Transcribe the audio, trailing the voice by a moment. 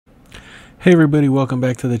Hey everybody, welcome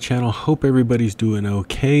back to the channel. Hope everybody's doing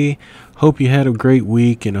okay. Hope you had a great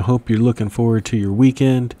week, and I hope you're looking forward to your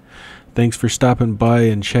weekend. Thanks for stopping by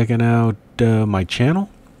and checking out my channel.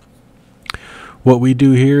 What we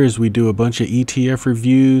do here is we do a bunch of ETF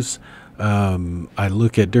reviews. I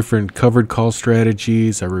look at different covered call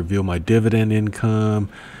strategies. I reveal my dividend income,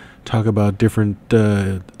 talk about different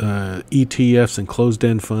ETFs and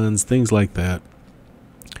closed-end funds, things like that.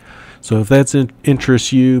 So if that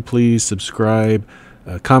interests you, please subscribe,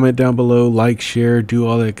 comment down below, like, share, do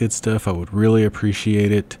all that good stuff. I would really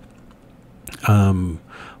appreciate it.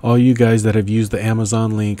 All you guys that have used the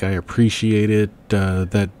Amazon link, I appreciate it.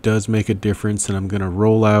 That does make a difference, and I'm going to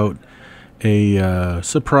roll out a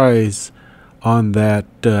surprise on that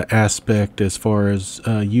aspect as far as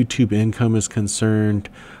YouTube income is concerned.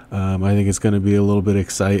 I think it's going to be a little bit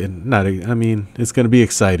exciting. It's going to be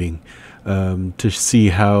exciting to see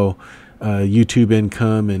how YouTube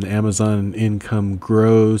income and Amazon income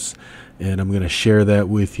grows, and I'm going to share that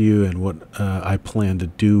with you and what I plan to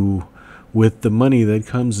do with the money that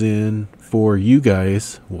comes in for you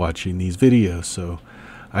guys watching these videos. So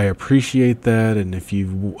I appreciate that, and if you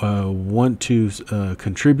want to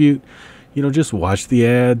contribute, just watch the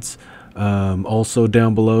ads. Also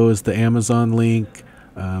down below is the Amazon link.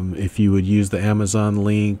 If you would use the Amazon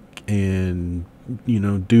link and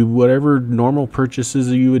do whatever normal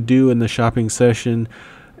purchases you would do in the shopping session,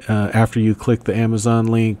 after you click the Amazon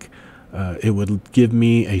link, it would give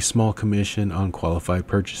me a small commission on qualified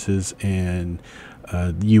purchases, and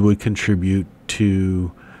you would contribute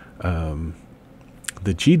to the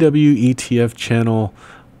GW ETF channel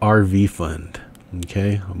RV fund.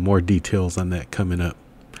 Okay, more details on that coming up.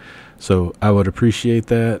 So I would appreciate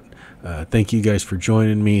that. Thank you guys for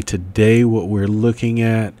joining me today. What we're looking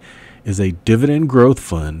at is a dividend growth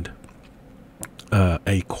fund,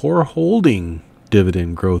 a core holding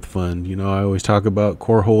dividend growth fund. I always talk about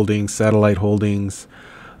core holdings, satellite holdings.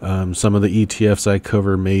 Some of the ETFs I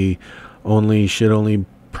cover should only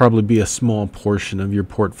probably be a small portion of your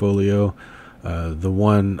portfolio. The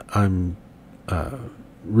one I'm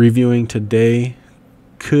reviewing today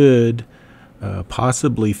could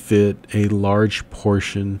possibly fit a large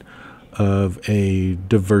portion of a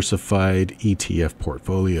diversified ETF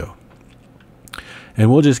portfolio. And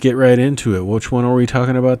we'll just get right into it. Which one are we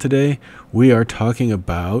talking about today? We are talking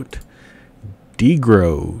about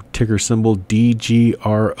DGRO, ticker symbol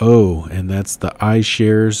DGRO, and that's the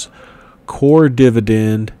iShares Core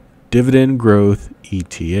Dividend Growth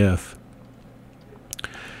ETF.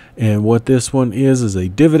 And what this one is a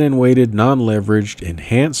dividend-weighted, non-leveraged,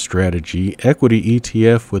 enhanced strategy equity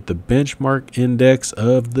ETF with the benchmark index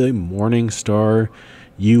of the Morningstar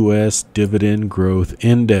U.S. Dividend Growth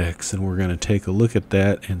Index. And we're going to take a look at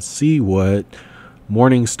that and see what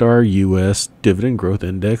Morningstar U.S. Dividend Growth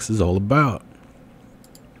Index is all about.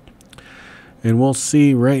 And we'll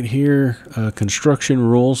see right here construction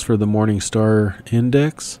rules for the Morningstar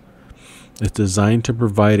Index. It's designed to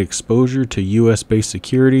provide exposure to U.S.-based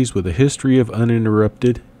securities with a history of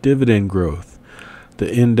uninterrupted dividend growth.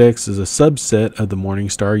 The index is a subset of the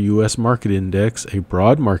Morningstar U.S. Market Index, a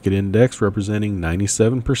broad market index representing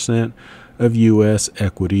 97% of U.S.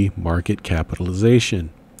 equity market capitalization.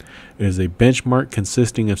 It is a benchmark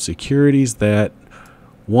consisting of securities that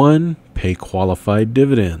 1. Pay qualified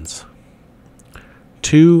dividends,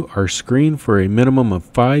 2. Are screened for a minimum of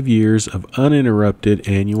 5 years of uninterrupted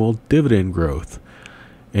annual dividend growth,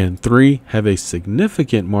 and 3. Have a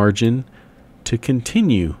significant margin to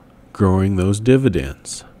continue growing those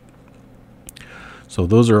dividends. So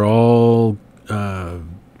those are all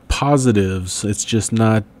positives. It's just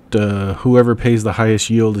not whoever pays the highest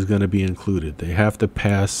yield is going to be included. They have to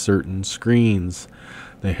pass certain screens.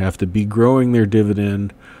 They have to be growing their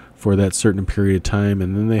dividend for that certain period of time,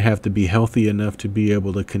 and then they have to be healthy enough to be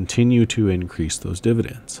able to continue to increase those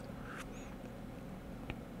dividends.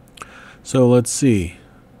 So let's see.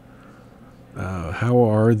 How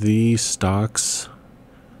are the stocks?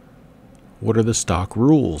 What are the stock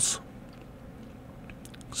rules?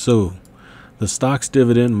 So the stock's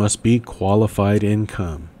dividend must be qualified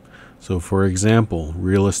income. So for example,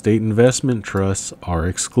 real estate investment trusts are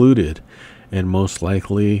excluded, and most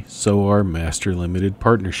likely so are master limited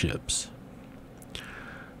partnerships.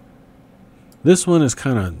 This one is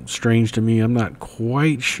kind of strange to me. I'm not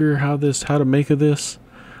quite sure how to make of this.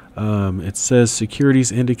 It says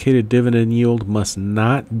securities indicated dividend yield must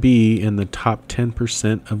not be in the top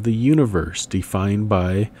 10% of the universe defined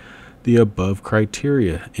by the above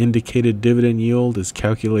criteria. Indicated dividend yield is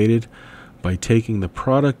calculated by taking the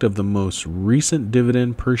product of the most recent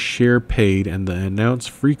dividend per share paid and the announced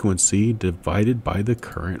frequency divided by the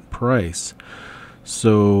current price.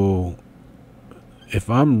 So if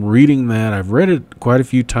I'm reading that, I've read it quite a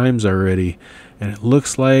few times already, and it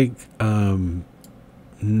looks like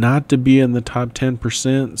not to be in the top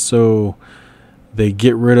 10%. So they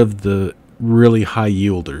get rid of the really high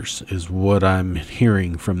yielders is what I'm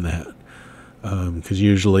hearing from that. Because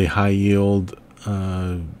usually high yield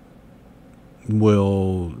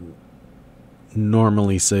will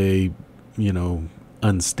normally say,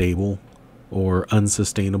 unstable or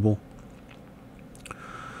unsustainable.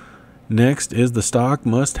 Next is the stock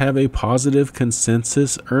must have a positive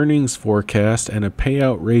consensus earnings forecast and a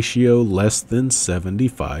payout ratio less than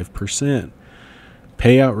 75%.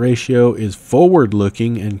 Payout ratio is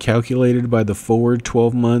forward-looking and calculated by the forward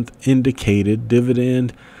 12-month indicated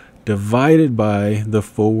dividend divided by the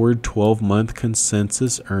forward 12-month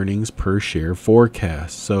consensus earnings per share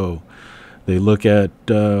forecast. So they look at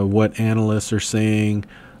what analysts are saying,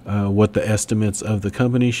 what the estimates of the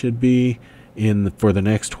company should be for the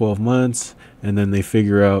next 12 months, and then they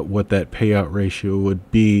figure out what that payout ratio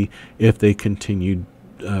would be if they continued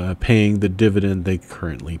paying the dividend they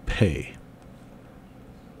currently pay.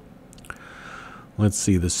 Let's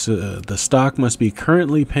see, the stock must be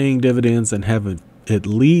currently paying dividends and have at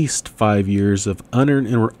least 5 years of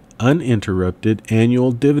uninterrupted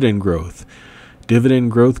annual dividend growth.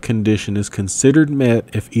 Dividend growth condition is considered met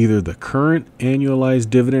if either the current annualized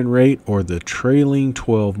dividend rate or the trailing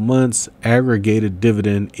 12 months aggregated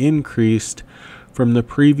dividend increased from the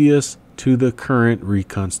previous to the current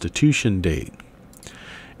reconstitution date.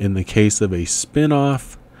 In the case of a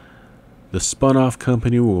spin-off, the spun-off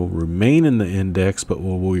company will remain in the index but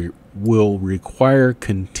will require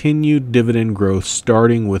continued dividend growth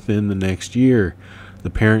starting within the next year. The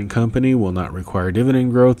parent company will not require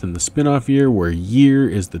dividend growth in the spin-off year, where year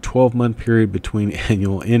is the 12-month period between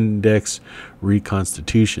annual index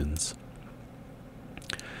reconstitutions.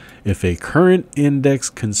 If a current index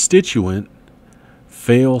constituent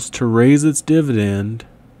fails to raise its dividend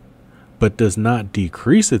but does not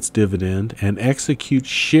decrease its dividend and executes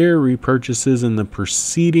share repurchases in the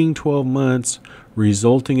preceding 12 months,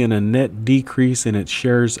 resulting in a net decrease in its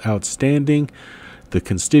shares outstanding, the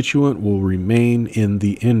constituent will remain in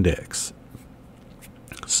the index.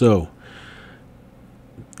 So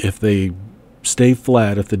if they stay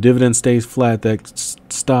flat, if the dividend stays flat, that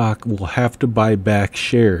stock will have to buy back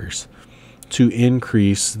shares to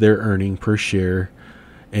increase their earning per share.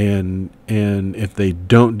 And if they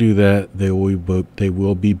don't do that, they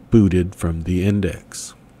will be booted from the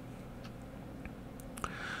index.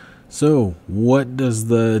 So what does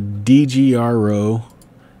the DGRO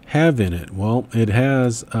have in it? Well, it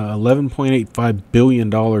has $11.85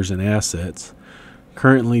 billion in assets.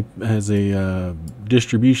 Currently has a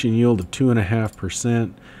distribution yield of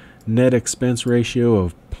 2.5%, net expense ratio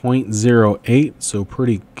of 0.08, so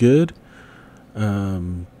pretty good.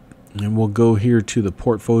 And we'll go here to the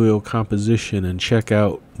portfolio composition and check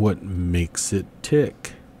out what makes it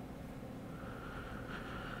tick.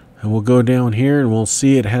 And we'll go down here and we'll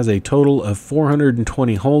see it has a total of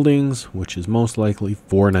 420 holdings, which is most likely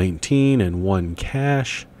 419 and 1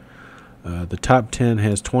 cash. The top 10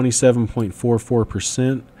 has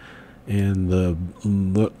 27.44%, and the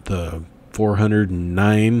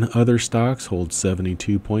 409 other stocks hold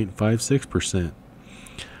 72.56%.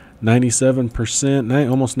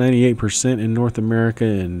 97%, almost 98% in North America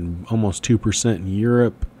and almost 2% in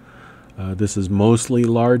Europe. This is mostly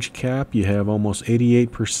large cap. You have almost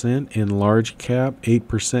 88% in large cap,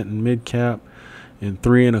 8% in mid cap, and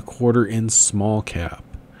 3.25% in small cap.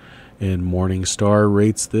 And Morningstar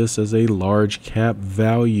rates this as a large cap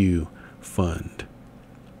value fund.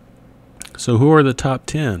 So who are the top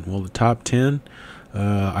 10? Well, the top 10,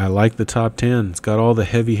 I like the top 10. It's got all the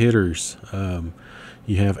heavy hitters.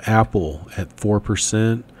 You have Apple at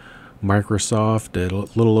 4%, Microsoft at a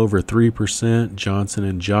little over 3%,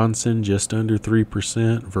 Johnson & Johnson just under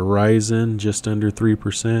 3%, Verizon just under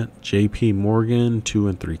 3%, JP Morgan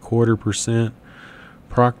 2.75%,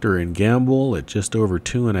 Procter & Gamble at just over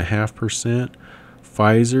 2.5%,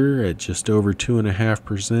 Pfizer at just over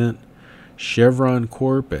 2.5%, Chevron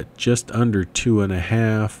Corp at just under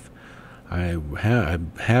 2.5%. I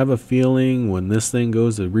have a feeling when this thing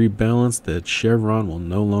goes to rebalance that Chevron will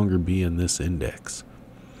no longer be in this index.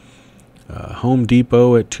 Home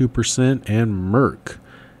Depot at 2% and Merck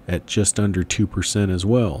at just under 2% as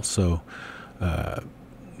well. So I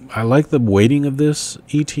like the weighting of this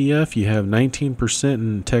ETF. You have 19%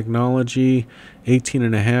 in technology,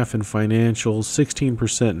 18.5% in financials,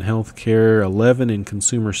 16% in healthcare, 11% in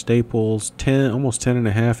consumer staples, almost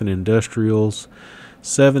 10.5% in industrials,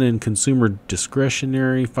 7% in consumer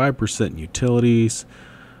discretionary, 5% in utilities,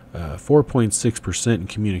 4.6% in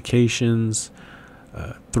communications,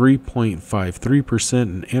 3.53%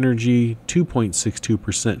 in energy,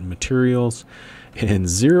 2.62% in materials, and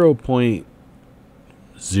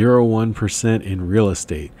 0.01% in real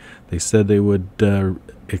estate. They said they would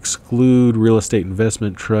exclude real estate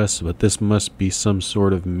investment trusts, but this must be some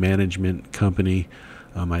sort of management company.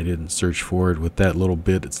 I didn't search for it. With that little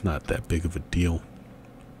bit, it's not that big of a deal.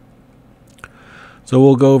 So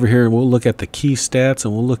we'll go over here and we'll look at the key stats,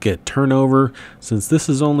 and we'll look at turnover. Since this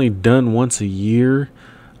is only done once a year,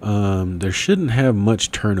 there shouldn't have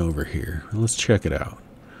much turnover here. Let's check it out.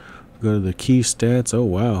 Go to the key stats. Oh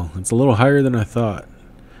wow, it's a little higher than I thought.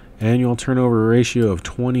 Annual turnover ratio of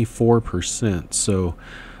 24%. So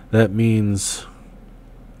that means,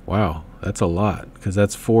 wow, that's a lot, because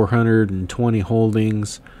that's 420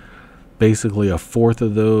 holdings, basically a fourth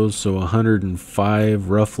of those. So 105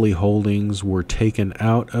 roughly holdings were taken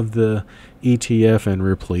out of the ETF and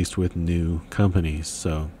replaced with new companies.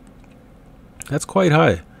 So that's quite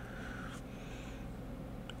high.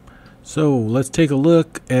 So let's take a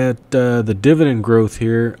look at the dividend growth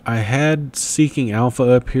here. I had Seeking Alpha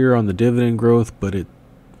up here on the dividend growth, but it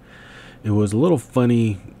was a little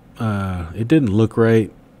funny. It didn't look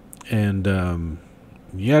right, and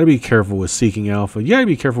you got to be careful with Seeking Alpha. You got to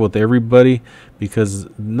be careful with everybody, because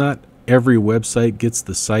not every website gets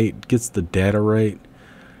the data right.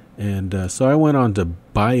 And so I went on to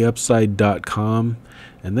buyupside.com,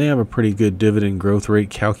 and they have a pretty good dividend growth rate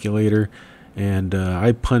calculator. And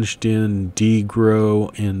I punched in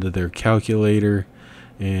DGRO into their calculator,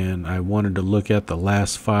 and I wanted to look at the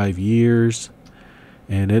last 5 years,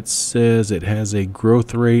 and it says it has a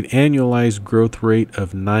growth rate, annualized growth rate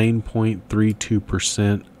of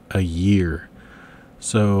 9.32% a year.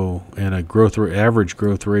 So, and a growth rate, average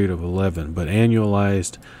growth rate of 11, but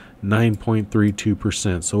annualized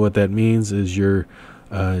 9.32%. So what that means is your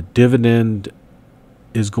dividend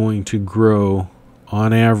is going to grow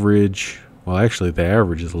on average. Well, actually, the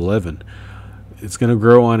average is 11. It's going to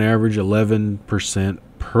grow on average 11%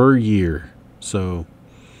 per year. So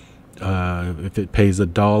if it pays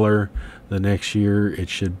 $1 the next year, it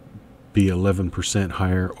should be 11%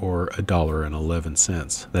 higher, or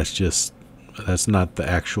 $1.11. That's not the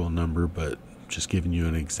actual number, but just giving you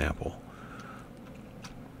an example.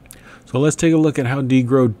 So let's take a look at how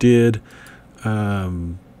DGRO did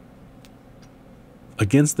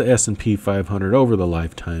against the S&P 500 over the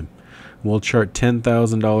lifetime. We'll chart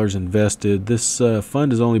 $10,000 invested. This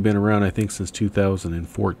fund has only been around, I think, since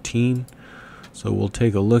 2014. So we'll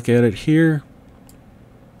take a look at it here.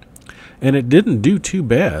 And it didn't do too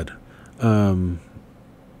bad. You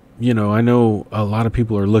know, I know a lot of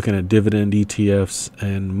people are looking at dividend ETFs,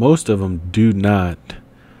 and most of them do not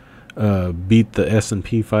beat the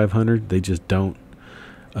S&P 500. They just don't.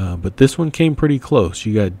 But this one came pretty close.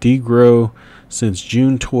 You got DGRO since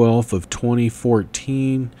June 12th of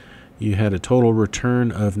 2014. You had a total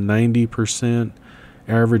return of 90%,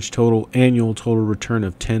 average annual total return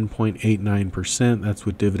of 10.89%. That's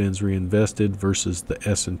with dividends reinvested, versus the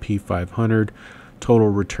S&P 500 total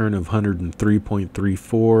return of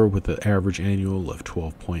 103.34 with an average annual of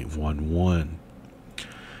 12.11.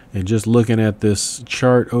 And just looking at this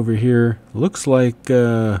chart over here, looks like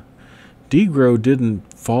DGRO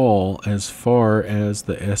didn't fall as far as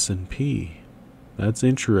the S&P. That's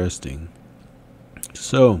interesting.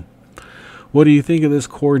 So what do you think of this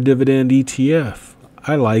core dividend ETF?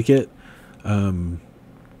 I like it.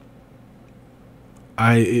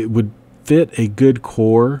 It would fit a good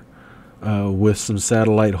core with some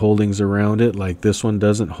satellite holdings around it. Like this one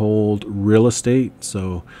doesn't hold real estate,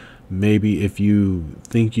 so maybe if you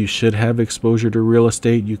think you should have exposure to real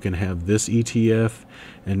estate, you can have this ETF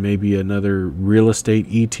and maybe another real estate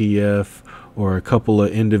ETF, or a couple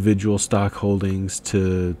of individual stock holdings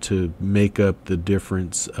to make up the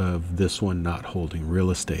difference of this one not holding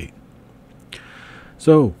real estate.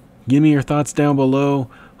 So give me your thoughts down below.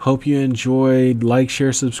 Hope you enjoyed. Like,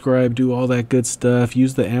 share, subscribe, do all that good stuff.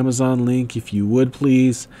 Use the Amazon link if you would,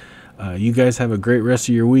 please. You guys have a great rest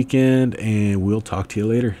of your weekend, and we'll talk to you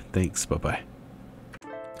later. Thanks. Bye-bye.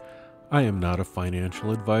 I am not a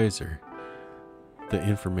financial advisor. The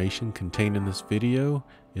information contained in this video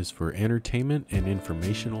is for entertainment and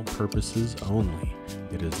informational purposes only.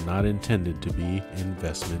 It is not intended to be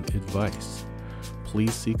investment advice.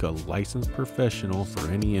 Please seek a licensed professional for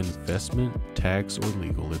any investment, tax, or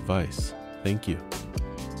legal advice. Thank you.